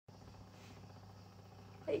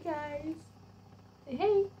Hey guys. Say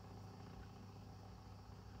hey.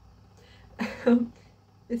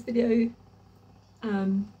 This video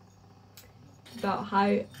about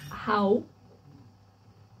how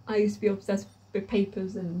I used to be obsessed with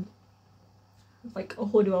papers and like a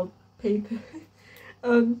hoarder of paper.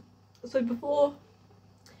 So before,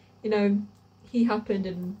 you know, he happened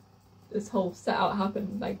and this whole set out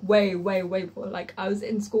happened, like way before, like I was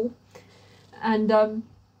in school, and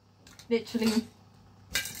literally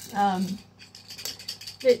I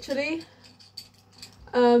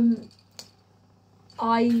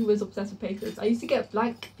was obsessed with papers. I used to get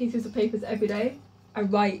blank pieces of papers every day. I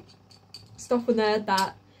write stuff on there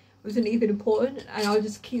that wasn't even important, and I'll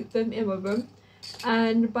just keep them in my room.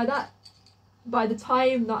 And by the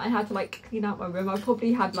time that I had to like clean out my room, I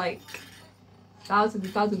probably had like thousands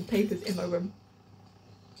and thousands of papers in my room.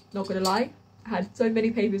 Not gonna lie, I had so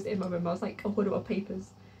many papers in my room. I was like a hoarder of papers,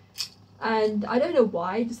 and I don't know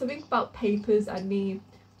why. Just something about papers and me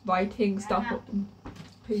writing stuff on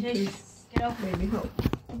papers made me help.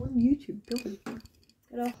 I'm on YouTube.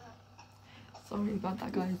 Get off. Sorry about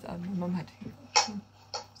that, guys. My mum had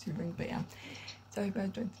to ring, but yeah. So I hope you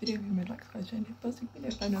enjoyed the video. If you would like to share the first video,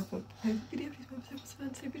 if I know what the video is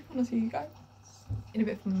so beautiful. I'll see you guys in a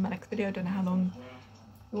bit from my next video. I don't know how long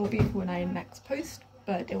it will be when I next post,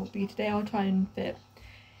 but it will be today. I'll try and fit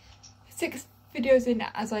 6 videos in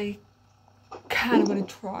as I can. I'm gonna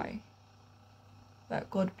try. But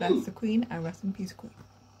God bless the Queen and rest in peace, Queen.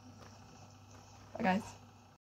 Bye guys.